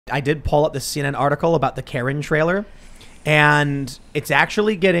did pull up the CNN article about the Karen trailer, and it's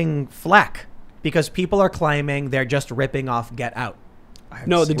actually getting flack because people are claiming they're just ripping off Get Out.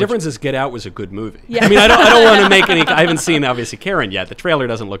 No, the difference is Get Out was a good movie. Yeah. I mean, I don't want to make any... I haven't seen, obviously, Karen yet. The trailer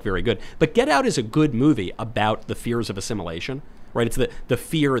doesn't look very good. But Get Out is a good movie about the fears of assimilation, right? It's the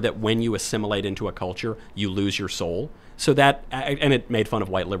fear that when you assimilate into a culture, you lose your soul. So that... And it made fun of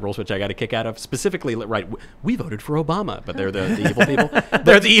white liberals, which I got a kick out of. Specifically, right, we voted for Obama, but they're the evil people.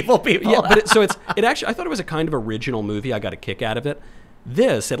 They're the evil people. Yeah, but it actually... I thought it was a kind of original movie. I got a kick out of it.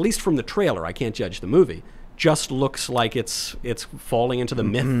 This, at least from the trailer, I can't judge the movie, just looks like it's falling into the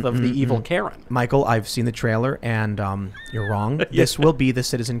myth of the evil Karen. Michael, I've seen the trailer, and you're wrong. Yeah. This will be the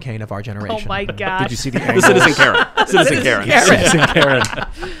Citizen Kane of our generation. Oh my God! Did you see the Citizen Karen? Citizen Karen. Citizen Karen.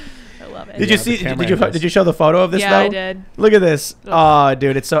 I love it. Did you see? Did you show the photo of this? Yeah, though? I did. Look at this. Oh,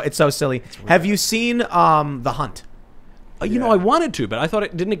 dude, it's so silly. Have you seen The Hunt? You know, I wanted to, but I thought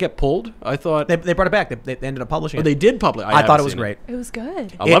didn't it get pulled? I thought they brought it back. They ended up publishing it. They did publish. I thought it was great. It was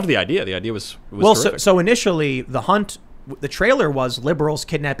good. I loved the idea. The idea was well. terrific. So initially, The Hunt, the trailer was liberals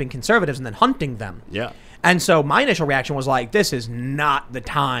kidnapping conservatives and then hunting them. Yeah. And so my initial reaction was like, this is not the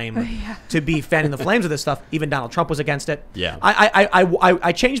time to be fanning the flames of this stuff. Even Donald Trump was against it. Yeah.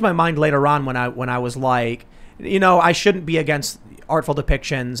 I changed my mind later on when I was like, you know, I shouldn't be against artful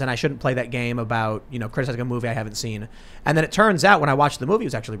depictions and I shouldn't play that game about, you know, criticizing a movie I haven't seen. And then it turns out when I watched the movie, it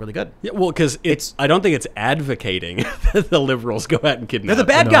was actually really good. Yeah, well, because I don't think it's advocating that the liberals go out and kidnap. They're the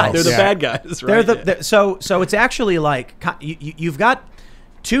bad guys. They're the bad guys, right? So it's actually like you've got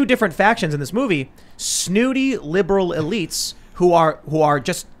two different factions in this movie: snooty liberal elites who are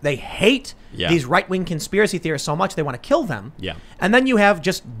just, they hate these right-wing conspiracy theorists so much they want to kill them. Yeah. And then you have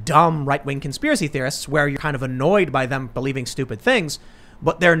just dumb right-wing conspiracy theorists where you're kind of annoyed by them believing stupid things,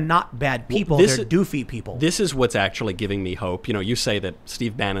 but they're not bad people. They're doofy people. This is what's actually giving me hope. You know, you say that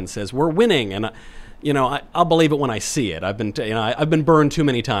Steve Bannon says we're winning, and you know, I'll believe it when I see it. I've been burned too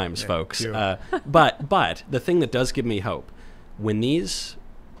many times, folks. But the thing that does give me hope, when these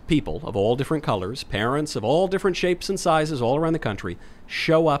people of all different colors, parents of all different shapes and sizes all around the country,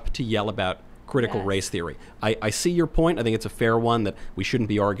 show up to yell about critical race theory. I see your point. I think it's a fair one that we shouldn't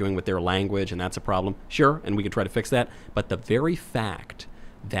be arguing with their language, and that's a problem. Sure, and we can try to fix that. But the very fact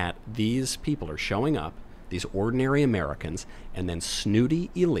that these people are showing up, these ordinary Americans, and then snooty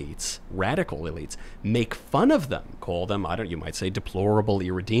elites, radical elites, make fun of them, call them, you might say deplorable,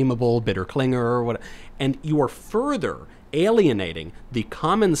 irredeemable, bitter clinger, or whatever, and you are further alienating the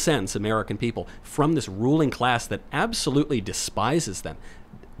common sense American people from this ruling class that absolutely despises them.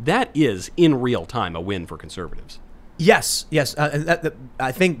 That is, in real time, a win for conservatives. Yes.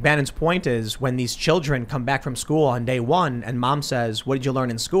 I think Bannon's point is when these children come back from school on day one and mom says, "What did you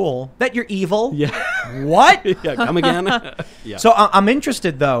learn in school?" That you're evil. Yeah. What? Yeah, come again. Yeah. So I'm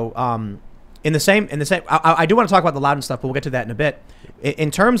interested though. In the same. I do want to talk about the Loudon stuff, but we'll get to that in a bit.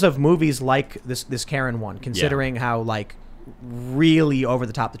 In terms of movies like this Karen one, considering how like really over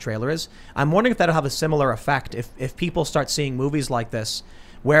the top the trailer is, I'm wondering if that'll have a similar effect if people start seeing movies like this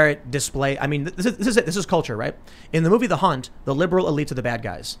where it display. I mean, this is culture, right? In the movie The Hunt, the liberal elites are the bad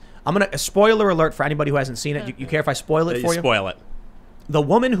guys. I'm gonna, a spoiler alert for anybody who hasn't seen it. You care if I spoil it for you? Spoil it. The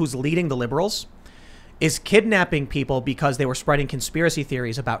woman who's leading the liberals is kidnapping people because they were spreading conspiracy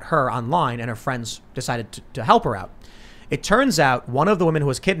theories about her online, and her friends decided to help her out. It turns out one of the women who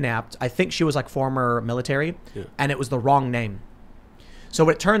was kidnapped, I think she was like former military, and it was the wrong name. So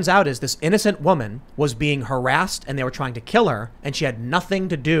what it turns out is this innocent woman was being harassed and they were trying to kill her, and she had nothing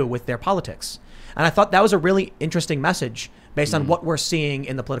to do with their politics. And I thought that was a really interesting message based on what we're seeing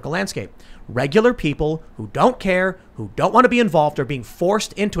in the political landscape. Regular people who don't care, who don't want to be involved, are being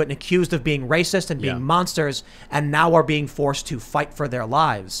forced into it and accused of being racist and being monsters, and now are being forced to fight for their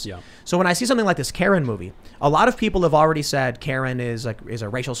lives. Yeah. So when I see something like this Karen movie, a lot of people have already said Karen is a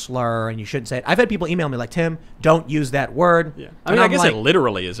racial slur and you shouldn't say it. I've had people email me like, Tim, don't use that word. Yeah. I mean, I guess it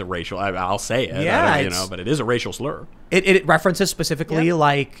literally is a racial, I'll say it, yeah, but it is a racial slur. It references specifically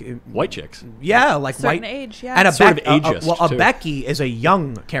like white chicks. Yeah, like certain white age, and a sort of ageist, a Becky is a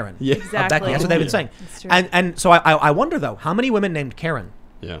young Karen. Yeah. Exactly. A Becky, that's what they've been saying. And so I wonder though, how many women named Karen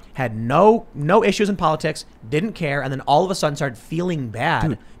had no issues in politics, didn't care, and then all of a sudden started feeling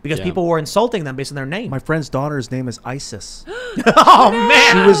bad because people were insulting them based on their name. My friend's daughter's name is Isis. Oh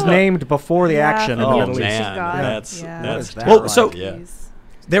man, she was named before the action in the Middle East. That's well. So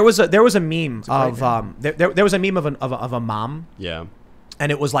there was a meme of there was a meme of a mom. Yeah.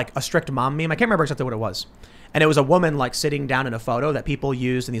 and it was like a strict mom meme. I can't remember exactly what it was. And it was a woman like sitting down in a photo that people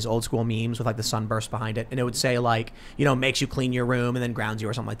used in these old school memes with like the sunburst behind it. And it would say like, you know, makes you clean your room and then grounds you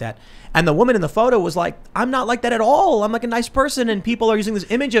or something like that. And the woman in the photo was like, I'm not like that at all. I'm like a nice person. And people are using this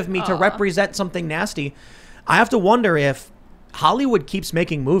image of me to represent something nasty. I have to wonder if Hollywood keeps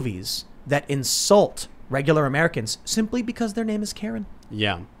making movies that insult regular Americans simply because their name is Karen.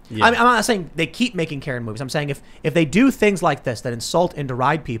 Yeah. I'm not saying they keep making Karen movies. I'm saying if they do things like this that insult and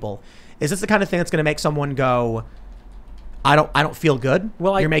deride people, is this the kind of thing that's going to make someone go, I don't feel good.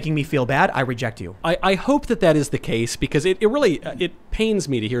 Well, you're making me feel bad. I reject you. I hope that is the case, because it really it pains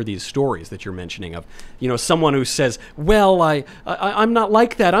me to hear these stories that you're mentioning of, you know, someone who says, well, I'm not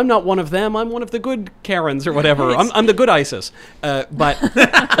like that. I'm not one of them. I'm one of the good Karens or whatever. I'm the good ISIS. But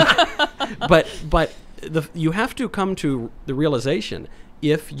you have to come to the realization,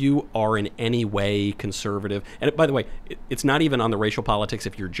 if you are in any way conservative, and by the way, it's not even on the racial politics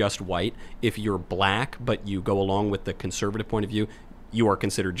if you're just white. If you're black, but you go along with the conservative point of view, you are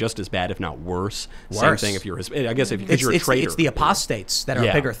considered just as bad, if not worse. Same thing if you're Hispanic. I guess because you're a traitor. It's the apostates that are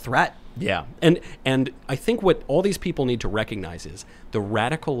a bigger threat. Yeah. And I think what all these people need to recognize is the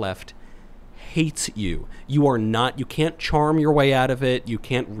radical left hates you. You can't charm your way out of it. You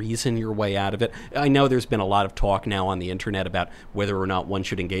can't reason your way out of it. I know there's been a lot of talk now on the internet about whether or not one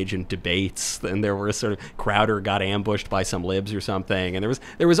should engage in debates. And there were sort of Crowder got ambushed by some libs or something. And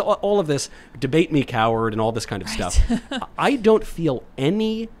there was all of this debate me coward and all this kind of stuff. I don't feel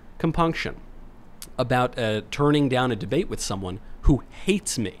any compunction about turning down a debate with someone who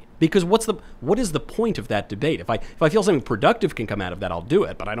hates me. Because what is the point of that debate? If I feel something productive can come out of that, I'll do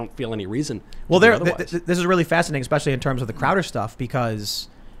it. But I don't feel any reason. Well, this is really fascinating, especially in terms of the Crowder stuff, because,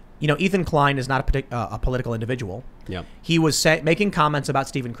 you know, Ethan Klein is not a political individual. Yeah. He was making comments about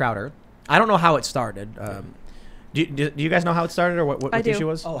Steven Crowder. I don't know how it started. Do you guys know how it started, or what the issue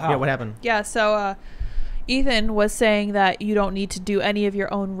was? Oh, how? Yeah, what happened? Yeah. So Ethan was saying that you don't need to do any of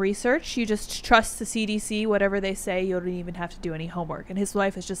your own research. You just trust the CDC. Whatever they say, you don't even have to do any homework. And his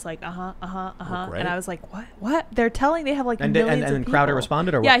wife is just like, Oh, and I was like, what? They have like millions of people. Crowder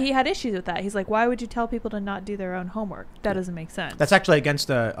responded, or what? Yeah, he had issues with that. He's like, why would you tell people to not do their own homework? That doesn't make sense. That's actually against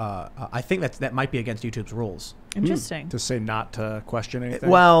I think that might be against YouTube's rules. Interesting. To say not to question anything.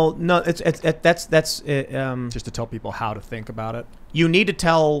 Well, no, that's just to tell people how to think about it. You need to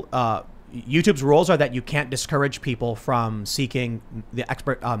tell. YouTube's rules are that you can't discourage people from seeking the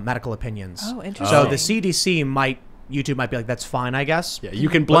expert medical opinions. Oh, interesting. So the CDC YouTube might be like, that's fine, I guess. Yeah, you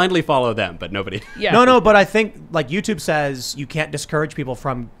can blindly follow them, but nobody. Yeah. No, but I think like YouTube says you can't discourage people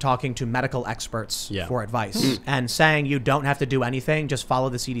from talking to medical experts for advice and saying you don't have to do anything, just follow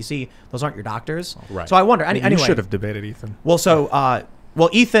the CDC. Those aren't your doctors. Right. So I wonder. Anyway, you should have debated Ethan. Well, Well,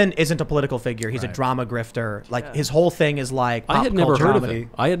 Ethan isn't a political figure. He's a drama grifter. Like his whole thing is like pop I had never heard of comedy. him.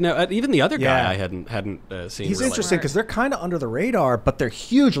 I had even the other guy I hadn't seen. He's really. interesting because they're kind of under the radar, but they're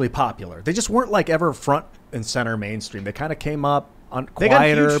hugely popular. They just weren't like ever front and center mainstream. They kind of came up on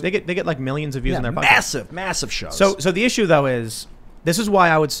quieter. They get like millions of views in their podcast. massive shows. So the issue though is, this is why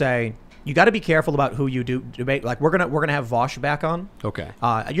I would say you got to be careful about who you do debate. Like we're gonna have Vosh back on. Okay.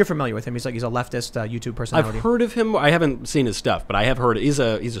 You're familiar with him. He's a leftist YouTube personality. I've heard of him. I haven't seen his stuff, but I have heard he's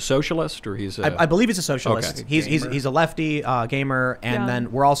a socialist, or he's I believe he's a socialist. Okay. He's a lefty gamer, and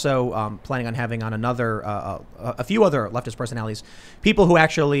then we're also planning on having on a few other leftist personalities, people who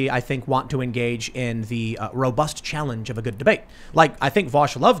actually I think want to engage in the robust challenge of a good debate. Like I think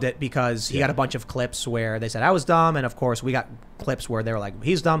Vosh loved it because he got a bunch of clips where they said I was dumb, and of course we got clips where they were like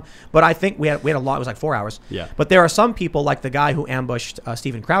he's dumb. But I think we had a long. It was like 4 hours. Yeah. But there are some people like the guy who ambushed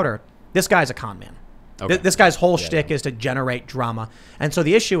Steven Crowder. This guy's a con man. Okay. This guy's whole shtick is to generate drama. And so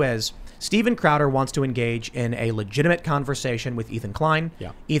the issue is Steven Crowder wants to engage in a legitimate conversation with Ethan Klein.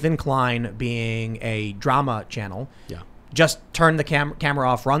 Yeah. Ethan Klein being a drama channel. Yeah. Just turn the camera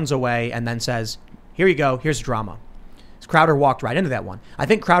off, runs away, and then says, here you go, here's drama. Crowder walked right into that one. I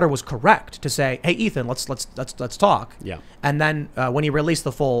think Crowder was correct to say, "Hey, Ethan, let's talk." Yeah. And then when he released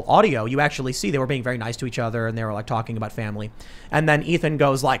the full audio, you actually see they were being very nice to each other and they were like talking about family. And then Ethan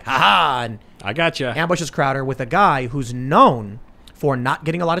goes like, "Ha!" and I gotcha. ambushes Crowder with a guy who's known for not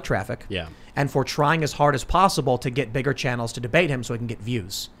getting a lot of traffic. Yeah. And for trying as hard as possible to get bigger channels to debate him so he can get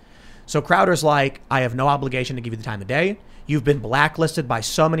views. So Crowder's like, "I have no obligation to give you the time of day. You've been blacklisted by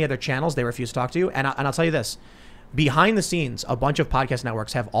so many other channels; they refuse to talk to you." And I'll tell you this. Behind the scenes, a bunch of podcast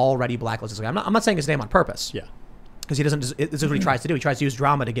networks have already blacklisted. I'm not saying his name on purpose. Yeah. Because he doesn't. This is what he tries to do. He tries to use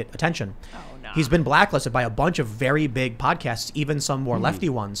drama to get attention. Oh, no. He's been blacklisted by a bunch of very big podcasts, even some more lefty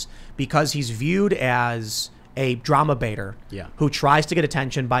ones, because he's viewed as a drama baiter Yeah. who tries to get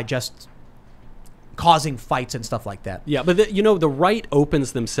attention by just causing fights and stuff like that. Yeah, but the right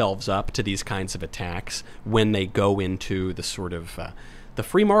opens themselves up to these kinds of attacks when they go into the sort of the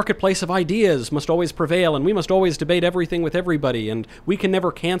free marketplace of ideas must always prevail, and we must always debate everything with everybody, and we can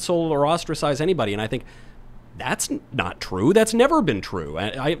never cancel or ostracize anybody. And I think that's not true. That's never been true.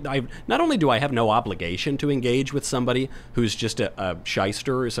 I not only do I have no obligation to engage with somebody who's just a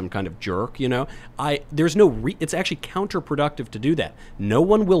shyster or some kind of jerk, there's it's actually counterproductive to do that. No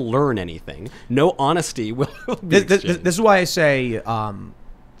one will learn anything. No honesty will be exchanged. This is why I say,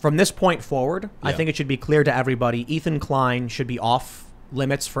 from this point forward, I think it should be clear to everybody, Ethan Klein should be off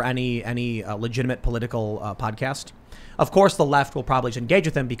limits for any legitimate political podcast. Of course, the left will probably just engage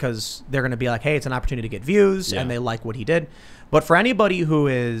with him because they're going to be like, hey, it's an opportunity to get views, and they like what he did. But for anybody who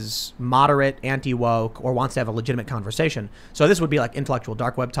is moderate, anti-woke, or wants to have a legitimate conversation, so this would be like intellectual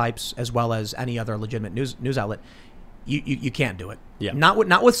dark web types as well as any other legitimate news outlet, you can't do it. Yeah.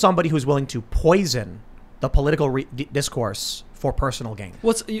 Not with somebody who's willing to poison the political discourse for personal gain.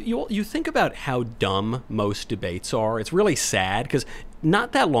 Well, you think about how dumb most debates are. It's really sad because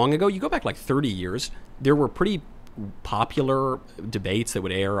not that long ago, you go back like 30 years, there were pretty popular debates that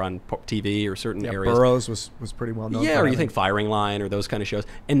would air on TV or certain areas. Burroughs was pretty well known. Yeah, or you think Firing Line or those kind of shows.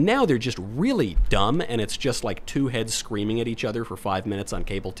 And now they're just really dumb, and it's just like two heads screaming at each other for 5 minutes on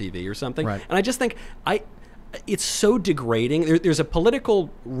cable TV or something. Right. And I just think it's so degrading. There's a political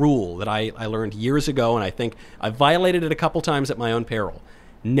rule that I learned years ago, and I think I violated it a couple times at my own peril.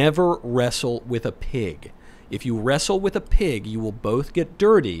 Never wrestle with a pig. If you wrestle with a pig, you will both get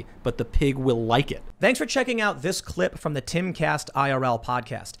dirty, but the pig will like it. Thanks for checking out this clip from the Timcast IRL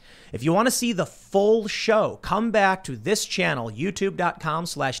podcast. If you want to see the full show, come back to this channel,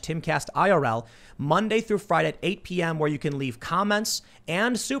 youtube.com/TimcastIRL, Monday through Friday at 8 p.m., where you can leave comments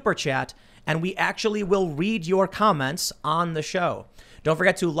and super chat, and we actually will read your comments on the show. Don't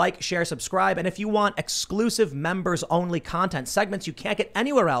forget to like, share, subscribe, and if you want exclusive members-only content, segments you can't get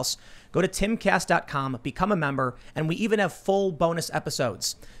anywhere else, go to timcast.com, become a member, and we even have full bonus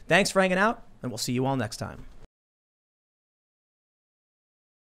episodes. Thanks for hanging out, and we'll see you all next time.